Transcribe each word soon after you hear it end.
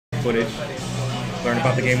footage, learn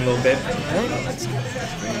about the game a little bit.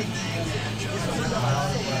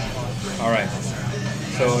 All right.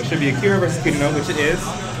 So it should be Akira versus Kirino, which it is.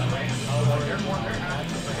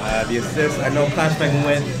 The assist, I know ClashMech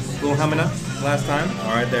went Hamina last time.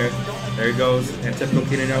 All right, there he goes. And typical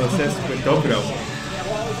Kirino assist with Dokudo.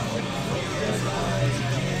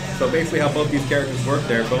 So basically how both these characters work,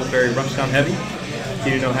 they're both very rushdown heavy.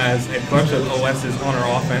 Kirino has a bunch of OSs on her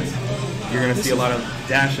offense. You're going to see a lot of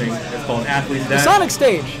dashing. It's called Athlete's Dash. The Sonic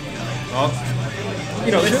stage. Well,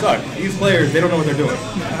 you know, they suck. These players, they don't know what they're doing.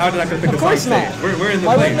 How did I pick the Sonic stage? We're in the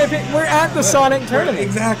place. We're at the Sonic tournament.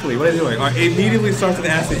 Exactly. What are they doing? All right, it immediately starts with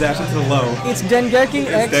the Acid Dash into the low. It's Dengeki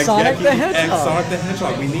X Sonic the Hedgehog. X Sonic the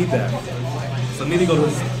Hedgehog. We need that. So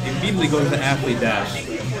immediately go to the Athlete Dash.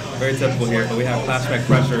 Very typical here, but we have ClashMech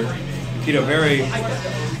pressure. Akira very,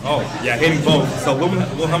 hitting both. So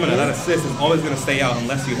Wilhelmina, that assist is always going to stay out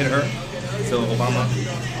unless you hit her. So Obama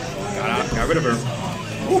got rid of her.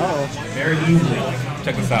 Very easily.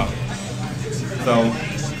 Check this out. So,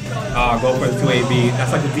 go for the 2AB.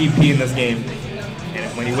 That's like the DP in this game.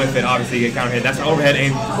 And when you whip it, obviously you get counter hit. That's an overhead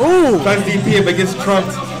aim. Ooh! Tries to DP it, but gets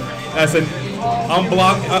trumped. That's an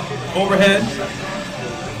unblocked overhead.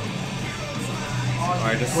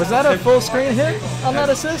 Alright, just was that a full screen hit on that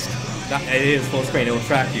assist? It is full screen. It will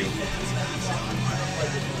track you.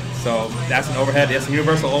 So that's an overhead. It's a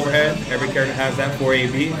universal overhead. Every character has that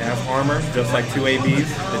 4AB. It has armor, just like 2ABs,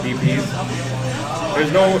 the DPs.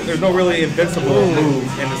 There's no really invincible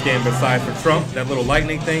move in this game besides for Trump. That little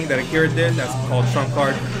lightning thing that Akira did, that's called Trump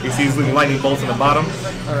card. You see these little lightning bolts on the bottom.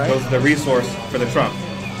 All right. Those are the resource for the Trump.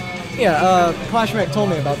 Yeah, ClashMech told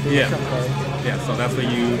me about the Trump card. Yeah, so that's what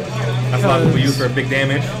a lot of people use for big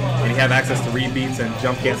damage, and you have access to rebeats and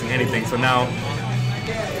jump canceling anything. So now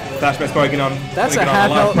ClashMech's probably getting on a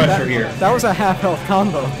lot of pressure here. That was a half health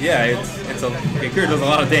combo. Yeah, Akira does a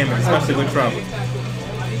lot of damage, especially with Trump.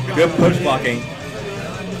 Good push blocking.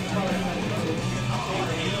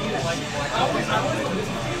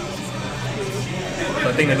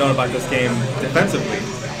 The thing to note about this game defensively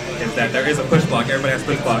is that there is a push block. Everybody has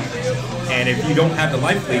push block. And if you don't have the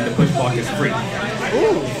life lead, the push block is free.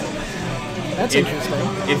 Ooh, that's interesting.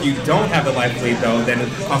 If you don't have the life lead, though, then it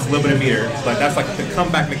costs a little bit of meter. But that's like the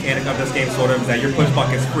comeback mechanic of this game, sort of, is that your push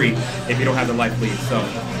block is free if you don't have the life lead. So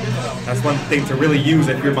that's one thing to really use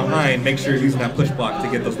if you're behind. Make sure you're using that push block to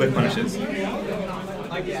get those whip punishes.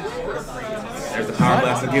 There's the power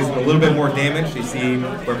blast that gives him a little bit more damage. You see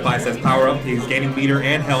where Pi says power up. He's gaining meter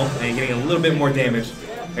and health and getting a little bit more damage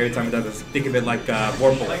every time he does this. Think of it like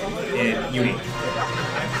Vorpal in Uni.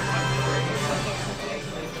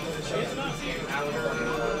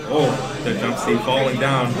 Oh, the jump C falling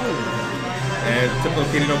down. And typical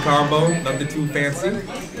Kirino combo, nothing too fancy.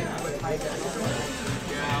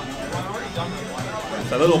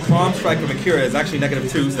 The little palm strike from Akira is actually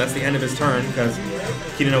 -2, so that's the end of his turn because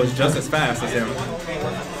Kirino is just as fast as him.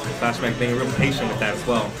 ClashMech being real patient with that as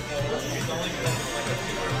well.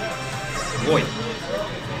 Boy.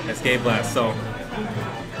 Escape blast. So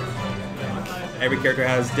every character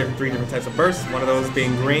has 3 different types of bursts. One of those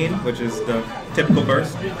being green, which is the typical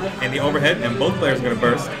burst, and the overhead, and both players are going to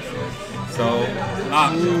burst. So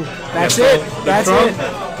that's it. The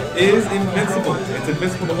Trump is invincible. It's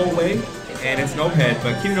invincible the whole way, and it's no head.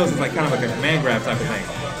 But Kirino's is like kind of like a man grab type of thing.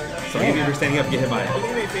 So even if you're standing up, you get hit by it. Do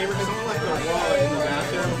me a favor, someone left a wallet in the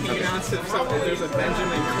bathroom. Can you announce if there's a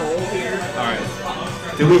Benjamin Cole here? All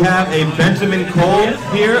right. Do we have a Benjamin Cole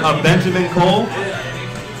here? A Benjamin Cole?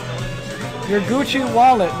 Your Gucci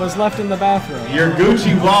wallet was left in the bathroom. Your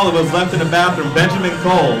Gucci wallet was left in the bathroom. Benjamin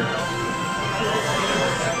Cole.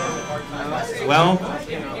 Well,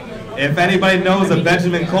 if anybody knows a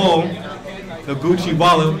Benjamin Cole, the Gucci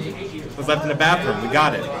wallet was left in the bathroom. We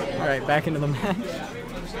got it. All right, back into the match.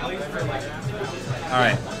 All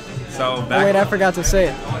right. So back. Oh, wait, I forgot to say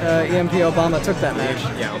it. EMP Obama took that match.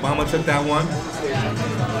 Yeah, Obama took that one.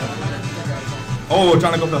 Oh, we're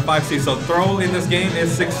trying to go for the 5C. So throw in this game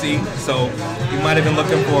is 6C. So you might have been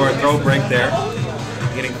looking for a throw break there.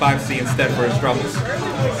 Getting 5C instead for his troubles.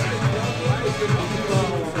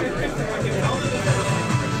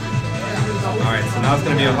 Alright, so now it's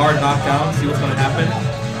going to be a hard knockdown. See what's going to happen.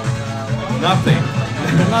 Nothing.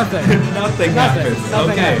 Nothing happens.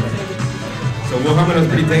 Okay. So Wilhelmina's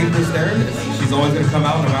pretty dangerous there. She's always going to come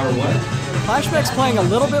out no matter what. ClashMech's playing a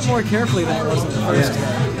little bit more carefully than it was in the first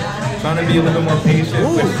game. Trying to be a little bit more patient.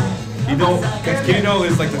 Which you don't, because Kirino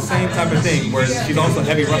is like the same type of thing, where she's also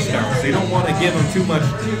heavy rush down. So you don't want to give her too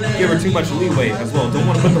much leeway as well. Don't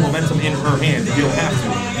want to put the momentum in her hand if you don't have to.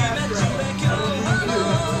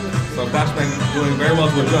 So ClashMech doing very well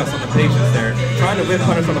to adjust on the patience there. Trying to whip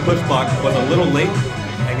punish on the push block was a little late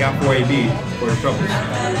and coming out for AB for his troubles.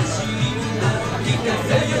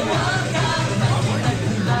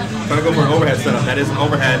 Trying to go for an overhead setup. That is an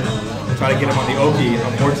overhead. Try to get him on the Oki.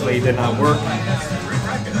 Unfortunately, it did not work.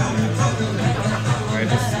 Alright,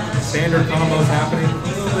 just standard combos happening.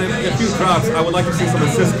 A few drops. I would like to see some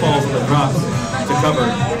assist calls on the drops to cover.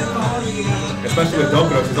 Especially with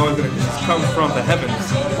Dokudos, he's always going to just come from the heavens.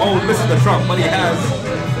 Oh, misses the trump, but he has.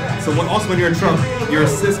 So when you're in trump, your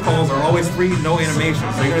assist calls are always free, no animation.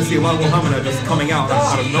 So you're going to see a lot of Muhammad just coming out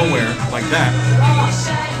of nowhere like that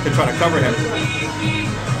to try to cover him.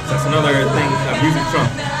 So that's another thing of using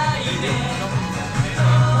trump.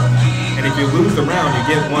 And if you lose the round, you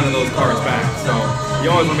get one of those cards back. So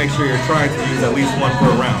you always want to make sure you're trying to use at least one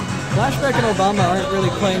per round. ClashMech and Obama aren't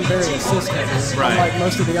really playing very assist heavy, right, like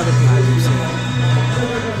most of the other people you've seen.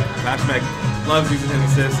 ClashMech loves using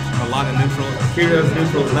his assist a lot in neutral. Akira's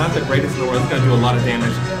neutral is not the greatest in the world. It's going to do a lot of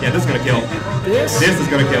damage. Yeah, this is going to kill. This is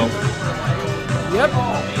going to kill. Yep.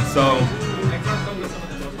 So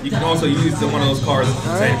you can also use one of those cards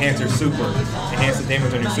to enhance your super. Enhance the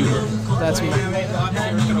damage on your super. That's me.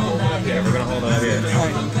 Yeah, we're going to hold on here.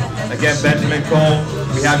 Again, Benjamin Cole,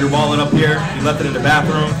 we have your wallet up here. You left it in the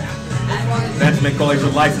bathroom. Benjamin Cole,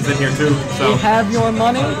 your license in here too. So we have your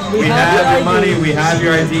money. We have your money. We have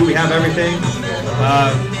your ID. We have everything.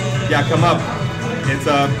 Yeah, come up. It's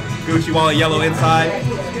a Gucci wallet, yellow inside. Yeah,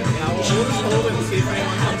 we'll just hold it and see if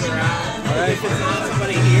anyone comes around. Right. If it's not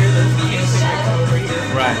somebody here, then we can't see my code over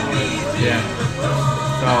here. Right. Yeah.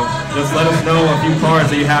 So just let us know a few cards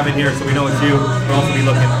that you have in here so we know it's you. We'll also be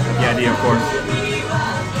looking at the ID, of course.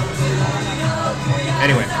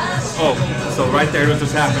 Anyway. Oh, so right there, what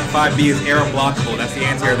just happened. 5B is air unblockable. That's the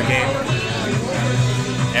anti-air of the game.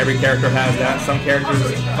 Every character has that. Some characters,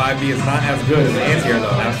 5B is not as good as the anti-air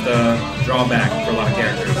though. That's the drawback for a lot of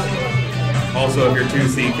characters. Also, if your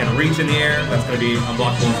 2C can reach in the air, that's going to be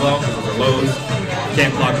unblockable as well because those are lows. You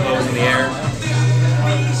can't block lows in the air.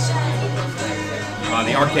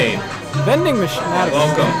 The arcade. Vending machine.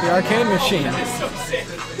 Welcome. The arcade machine.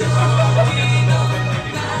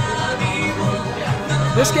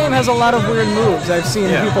 This game has a lot of weird moves. I've seen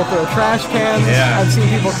people throw trash cans. I've seen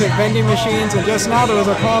people kick vending machines, and just now there was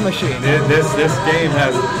a claw machine. This game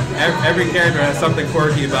has every character has something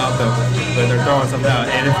quirky about them when they're throwing something out.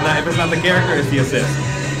 And if it's not the character, it's the assist.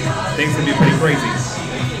 Things can be pretty crazy.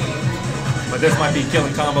 But this might be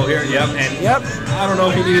killing combo here. Yep. And I don't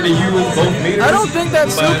know if he needed to use both meters. I don't think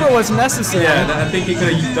that super was necessary. Yeah, I think he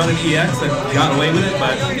could have done an EX and got away with it,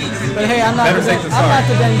 but hey, I'm not the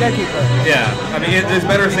Dengeki player. Yeah, I mean it's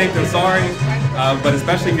better safe than sorry, but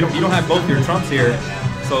especially if you don't have both your trumps here,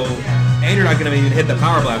 so and you're not going to even hit the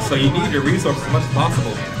power blast, so you need your resources as much as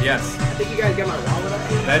possible. Yes. I think you guys got my wallet up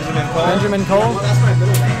here. Benjamin Cole. Benjamin Cole. Well, that's my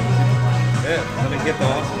middle name. Yeah, let me get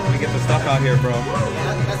the stuff out here, bro.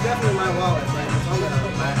 That's definitely my wallet.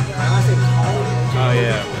 My last name's Cole. Oh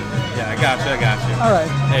yeah, I got you. All right.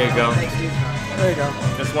 There you go. There you go.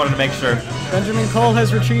 Just wanted to make sure. Benjamin Cole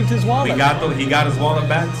has retrieved his wallet. He got his wallet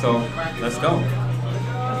back, so let's go.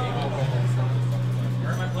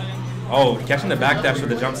 Oh, catching the backdash with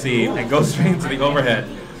the jump C and goes straight into the overhead.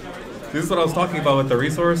 This is what I was talking about with the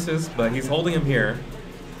resources, but he's holding him here.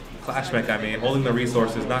 ClashMech, I mean, holding the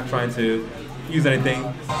resources, not trying to use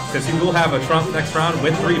anything. Since he will have a trump next round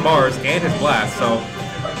with 3 bars and his blast, so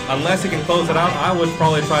unless he can close it out, I would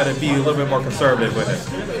probably try to be a little bit more conservative with it.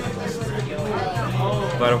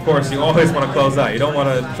 But of course, you always want to close out. You don't want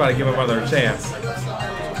to try to give him another chance.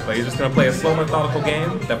 But he's just going to play a slow, methodical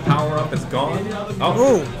game. The power-up is gone.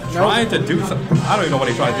 Oh, trying to do something. I don't even know what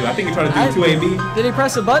he tried to do. I think he tried to do 2AB. Did he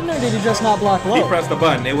press a button or did he just not block low? He pressed the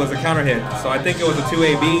button. It was a counter hit. So I think it was a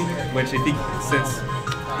 2AB, which since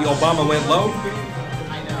the Obama went low,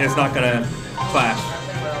 it's not going to clash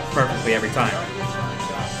perfectly every time.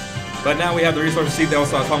 But now we have the resources. See,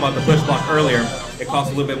 also I was talking about the push block earlier. It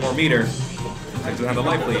costs a little bit more meter. Since we have the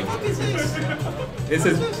life lead. This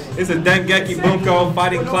is Dengeki Bunko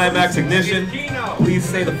fighting Climax Ignition. Please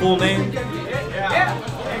say the full name.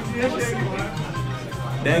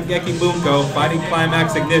 Dengeki Bunko fighting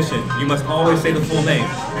Climax Ignition. You must always say the full name.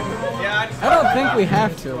 I don't think we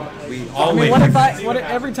have to. We always. I mean, what if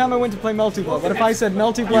every time I went to play Melty Blood, what if I said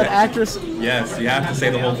Melty Blood actress? Yes, you have to say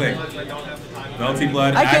the whole thing. Melty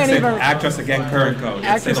Blood actress again current code.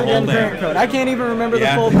 Actress again current code. I can't even remember the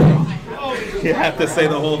full thing. You have to say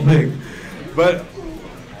the whole thing. But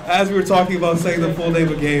as we were talking about saying the full name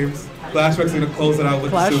of games, ClashMech's going to close it out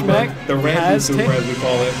with the super. The random super, as we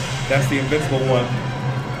call it. That's the invincible one.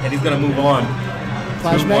 And he's going to move on.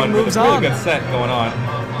 ClashMech moves on. With a really good set going on.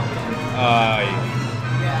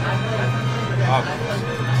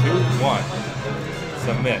 2-1.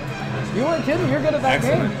 Submit. You weren't kidding. You're good at that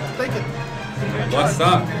game. Thank you. What's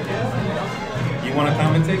up? You want to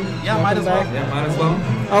commentate? Yeah, might as well. Yeah, might as well.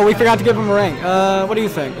 Oh, we forgot to give him a rank. What do you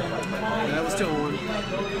think? That was 2-1.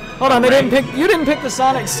 Hold on, they didn't pick. You didn't pick the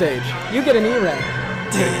Sonic stage. You get an E rank.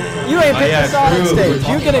 You ain't picked the Sonic stage.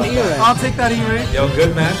 You get an E rank. I'll take that E rank. Yo,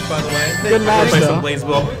 good match, by the way. Good match, Play though. some Blaze.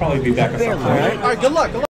 We'll probably be back at some point. All right, good luck.